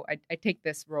 And so I take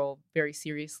this role very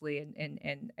seriously.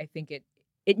 And I think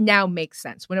it now makes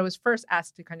sense. When I was first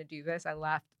asked to kind of do this, I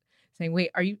laughed saying,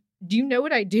 wait, do you know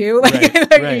what I do?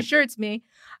 Like, are you sure it's me?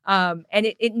 And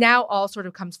it now all sort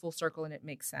of comes full circle and it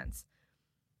makes sense.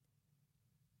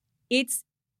 It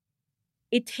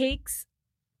takes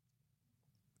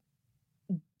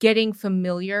getting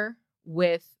familiar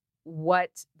with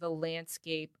what the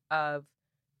landscape of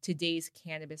today's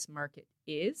cannabis market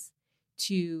is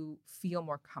to feel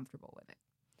more comfortable with it.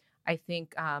 I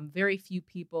think very few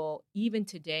people, even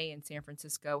today in San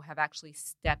Francisco, have actually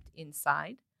stepped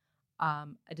inside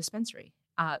a dispensary.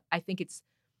 I think it's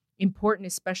important,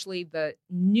 especially the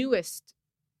newest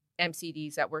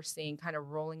MCDs that we're seeing kind of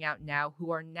rolling out now,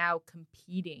 who are now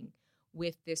competing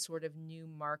with this sort of new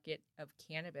market of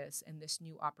cannabis and this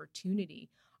new opportunity,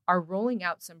 are rolling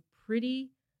out some pretty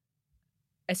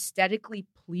aesthetically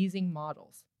pleasing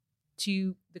models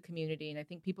to the community. And I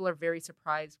think people are very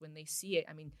surprised when they see it.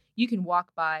 I mean, you can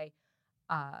walk by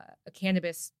a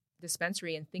cannabis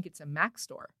dispensary and think it's a Mac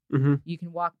store. Mm-hmm. You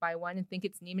can walk by one and think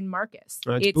it's Neiman Marcus.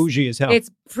 It's bougie as hell.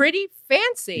 It's pretty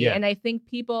fancy. Yeah. And I think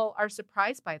people are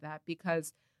surprised by that,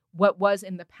 because what was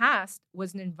in the past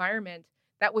was an environment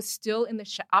that was still in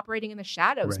the operating in the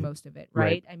shadows, Right. most of it,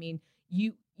 right? I mean,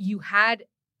 you had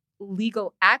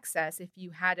legal access if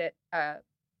you had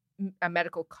a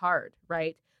medical card,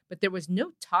 right? But there was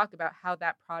no talk about how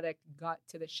that product got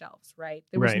to the shelves, right?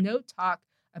 There was Right. no talk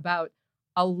about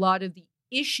a lot of the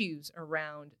issues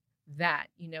around that,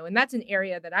 and that's an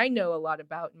area that I know a lot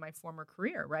about in my former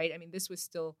career, right? I mean, this was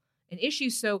still an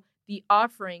issue. So the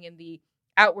offering and the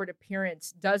outward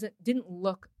appearance didn't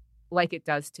look like it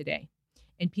does today.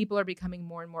 And people are becoming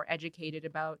more and more educated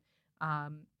about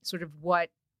sort of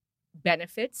what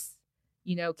benefits,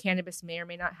 cannabis may or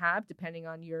may not have, depending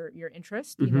on your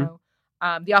interest,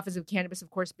 Mm-hmm. The Office of Cannabis, of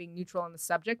course, being neutral on the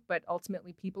subject, but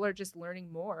ultimately people are just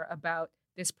learning more about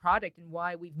this product and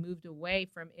why we've moved away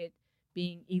from it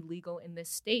being illegal in this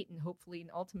state and hopefully and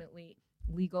ultimately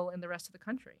legal in the rest of the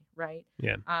country, right?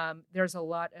 Yeah. There's a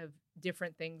lot of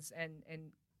different things and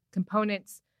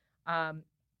components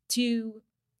to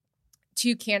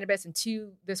cannabis and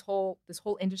to this whole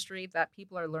industry that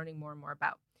people are learning more and more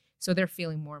about. So they're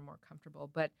feeling more and more comfortable.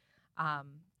 But I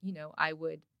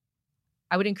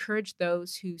would encourage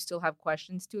those who still have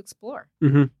questions to explore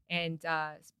Mm-hmm. and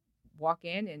walk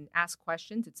in and ask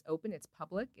questions. It's open, it's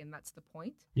public, and that's the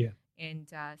point. Yeah.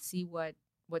 And see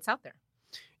what's out there.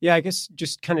 Yeah, I guess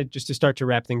just to start to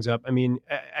wrap things up. I mean,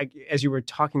 as you were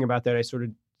talking about that, I sort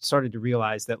of started to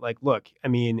realize that, like, look, I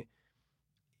mean,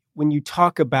 when you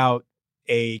talk about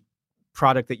a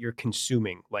product that you're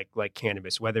consuming, like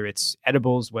cannabis, whether it's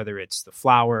edibles, whether it's the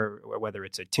flower, or whether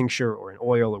it's a tincture or an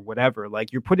oil or whatever,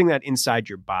 like, you're putting that inside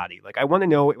your body. Like, I want to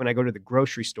know when I go to the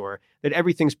grocery store that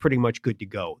everything's pretty much good to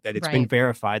go, that it's been Right.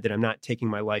 verified, that I'm not taking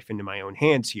my life into my own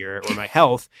hands here, or my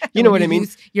health. You know what I mean?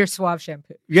 Use your Suave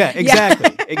shampoo. Yeah,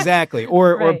 exactly. Exactly.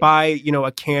 Or Right. buy,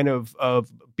 a can of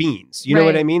beans. You know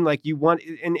what I Right. mean? Like, you want,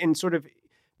 and sort of,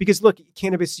 because look,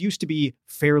 cannabis used to be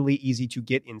fairly easy to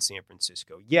get in San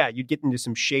Francisco. Yeah, you'd get into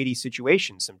some shady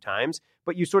situations sometimes,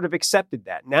 but you sort of accepted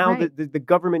that. Now Right. the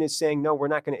government is saying, no, we're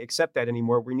not going to accept that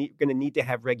anymore. We're going to need to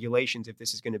have regulations if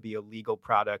this is going to be a legal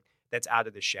product that's out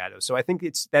of the shadows. So I think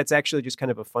that's actually just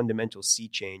kind of a fundamental sea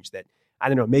change that, I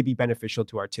don't know, may be beneficial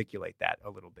to articulate that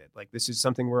a little bit. Like, this is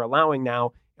something we're allowing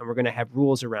now, and we're going to have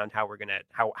rules around how we're going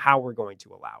to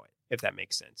allow it. if that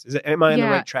makes sense. Am I on the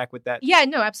right track with that? Yeah,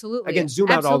 no, absolutely. Again, zoom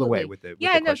out all the way with the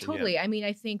no, question, totally. Yeah. I mean,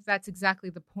 I think that's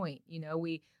exactly the point. If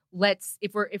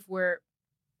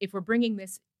we're bringing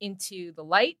this into the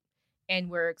light and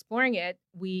we're exploring it,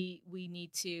 we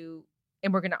need to,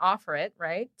 and we're going to offer it,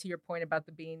 right? To your point about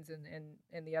the beans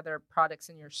and the other products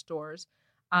in your stores,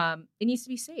 it needs to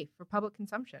be safe for public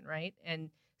consumption, right? And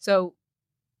so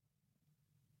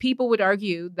people would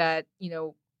argue that,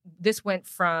 this went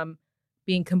from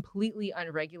being completely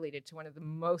unregulated to one of the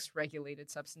most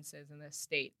regulated substances in this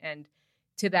state. And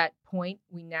to that point,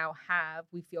 we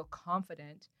feel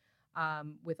confident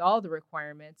with all the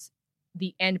requirements,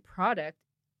 the end product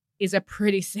is a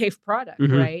pretty safe product,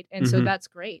 right? And so that's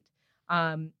great.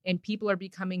 And people are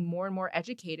becoming more and more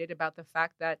educated about the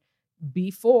fact that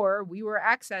before we were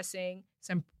accessing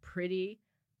some pretty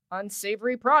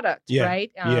unsavory product,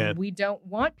 right? We don't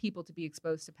want people to be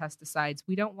exposed to pesticides.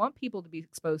 We don't want people to be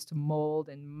exposed to mold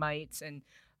and mites and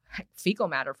fecal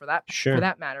matter for that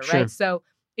matter, right? So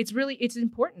it's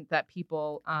important that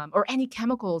people or any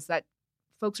chemicals that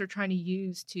folks are trying to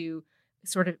use to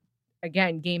sort of,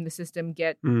 again, game the system,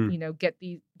 get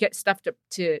stuff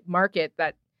to market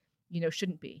that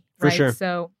shouldn't be, right? For sure.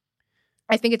 So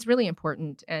I think it's really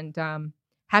important, and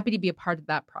happy to be a part of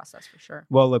that process for sure.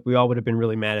 Well, look, we all would have been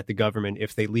really mad at the government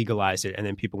if they legalized it and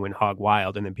then people went hog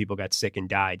wild and then people got sick and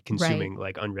died consuming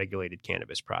like unregulated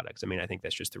cannabis products. I mean, I think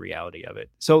that's just the reality of it.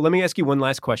 So let me ask you one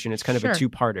last question. It's kind of a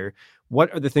two-parter.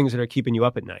 What are the things that are keeping you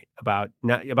up at night about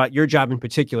your job in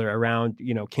particular around,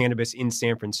 cannabis in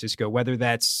San Francisco, whether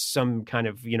that's some kind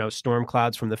of, storm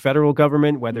clouds from the federal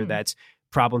government, whether that's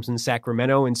problems in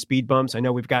Sacramento and speed bumps. I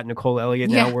know we've got Nicole Elliott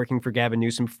now working for Gavin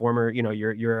Newsom, former,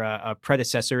 you're a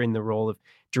predecessor in the role of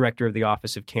director of the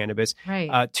Office of Cannabis.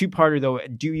 Right. Two-parter though,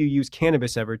 do you use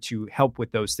cannabis ever to help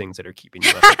with those things that are keeping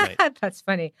you up at night? That's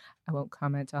funny. I won't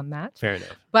comment on that. Fair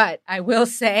enough. But I will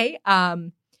say,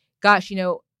 what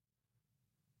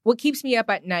keeps me up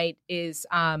at night is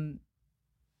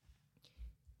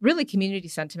really community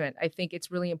sentiment. I think it's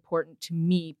really important to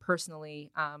me personally.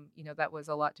 That was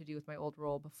a lot to do with my old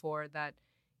role before, that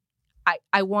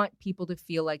I want people to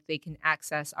feel like they can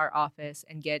access our office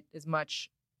and get as much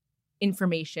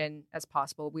information as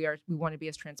possible. We want to be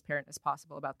as transparent as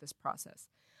possible about this process.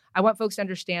 I want folks to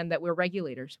understand that we're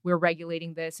regulators. We're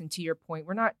regulating this, and to your point,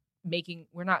 we're not making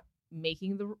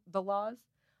the laws.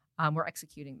 We're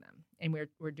executing them, and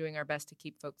we're doing our best to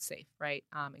keep folks safe, right?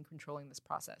 And controlling this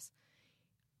process.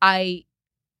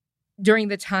 During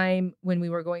the time when we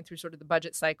were going through sort of the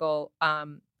budget cycle,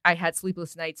 I had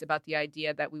sleepless nights about the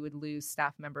idea that we would lose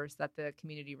staff members that the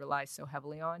community relies so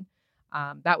heavily on.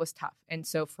 That was tough. And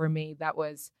so for me, that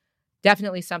was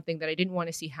definitely something that I didn't want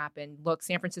to see happen. Look,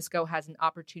 San Francisco has an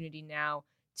opportunity now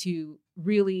to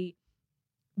really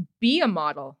be a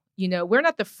model. We're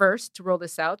not the first to roll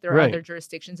this out. There are other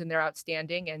jurisdictions and they're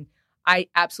outstanding. And I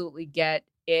absolutely get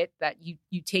it that you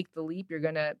take the leap, you're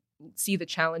going to see the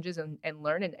challenges and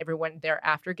learn, and everyone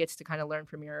thereafter gets to kind of learn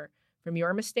from your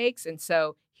mistakes. And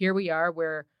so here we are,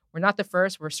 we're not the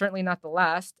first, we're certainly not the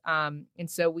last. And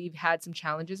so we've had some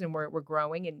challenges, and we're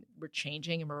growing and we're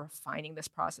changing and we're refining this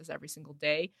process every single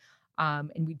day.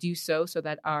 And we do so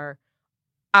that our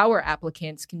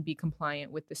applicants can be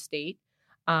compliant with the state.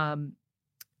 To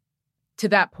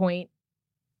that point,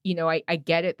 I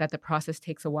get it that the process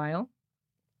takes a while,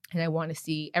 and I want to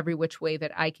see every which way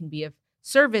that I can be of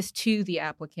service to the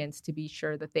applicants to be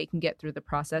sure that they can get through the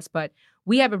process. But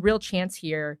we have a real chance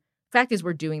here. Fact is,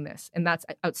 we're doing this, and that's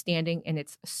outstanding, and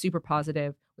it's super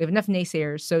positive. We have enough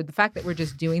naysayers. So the fact that we're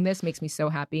just doing this makes me so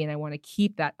happy, and I want to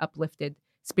keep that uplifted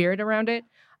spirit around it.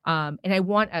 And I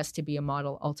want us to be a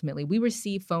model ultimately. We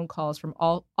receive phone calls from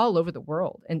all over the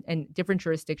world and different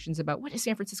jurisdictions about, what is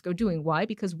San Francisco doing? Why?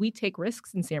 Because we take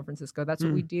risks in San Francisco. That's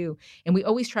what we do. And we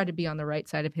always try to be on the right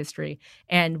side of history.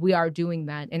 And we are doing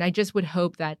that. And I just would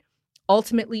hope that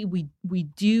ultimately we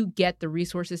do get the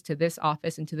resources to this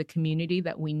office and to the community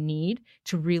that we need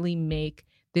to really make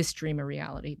this dream a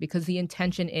reality, because the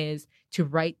intention is to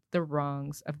right the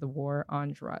wrongs of the war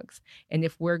on drugs. And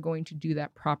if we're going to do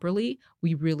that properly,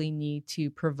 we really need to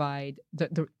provide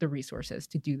the resources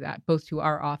to do that, both to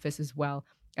our office as well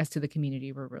as to the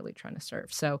community we're really trying to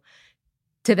serve. So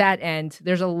to that end,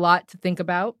 there's a lot to think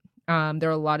about. There are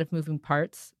a lot of moving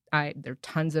parts. There are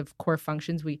tons of core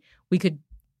functions. We could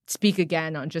speak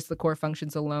again on just the core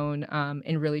functions alone,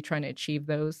 and really trying to achieve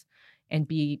those and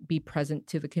be present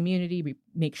to the community. We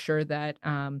make sure that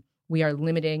we are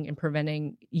limiting and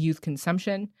preventing youth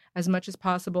consumption as much as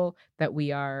possible, that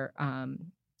we are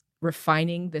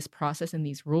refining this process and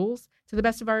these rules to the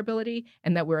best of our ability,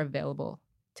 and that we're available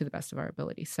to the best of our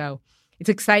ability. So it's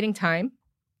an exciting time.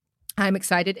 I'm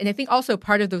excited. And I think also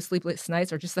part of those sleepless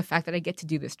nights are just the fact that I get to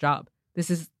do this job. This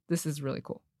is really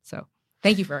cool. So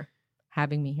thank you for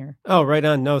having me here. Oh, right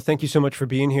on. No, thank you so much for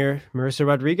being here. Marissa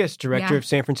Rodriguez, Director of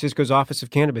San Francisco's Office of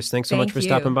Cannabis. Thanks so much for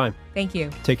stopping by. Thank you.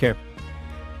 Take care.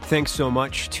 Thanks so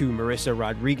much to Marissa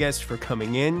Rodriguez for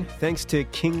coming in. Thanks to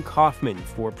King Kaufman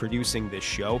for producing this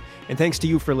show. And thanks to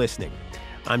you for listening.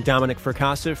 I'm Dominic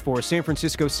Fracassa for San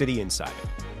Francisco City Insider.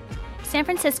 San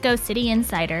Francisco City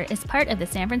Insider is part of the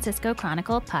San Francisco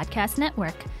Chronicle podcast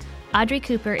network. Audrey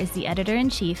Cooper is the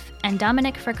editor-in-chief, and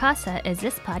Dominic Fracassa is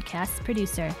this podcast's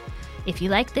producer. If you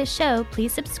like this show,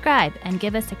 please subscribe and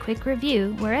give us a quick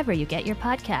review wherever you get your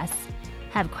podcasts.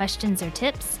 Have questions or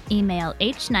tips? Email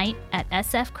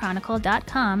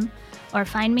hnight@sfchronicle.com or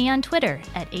find me on Twitter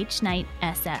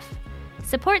 @hnightsf.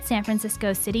 Support San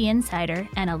Francisco City Insider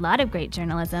and a lot of great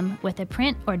journalism with a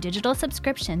print or digital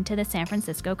subscription to the San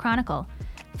Francisco Chronicle.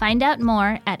 Find out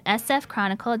more at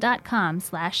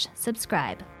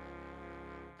sfchronicle.com/subscribe.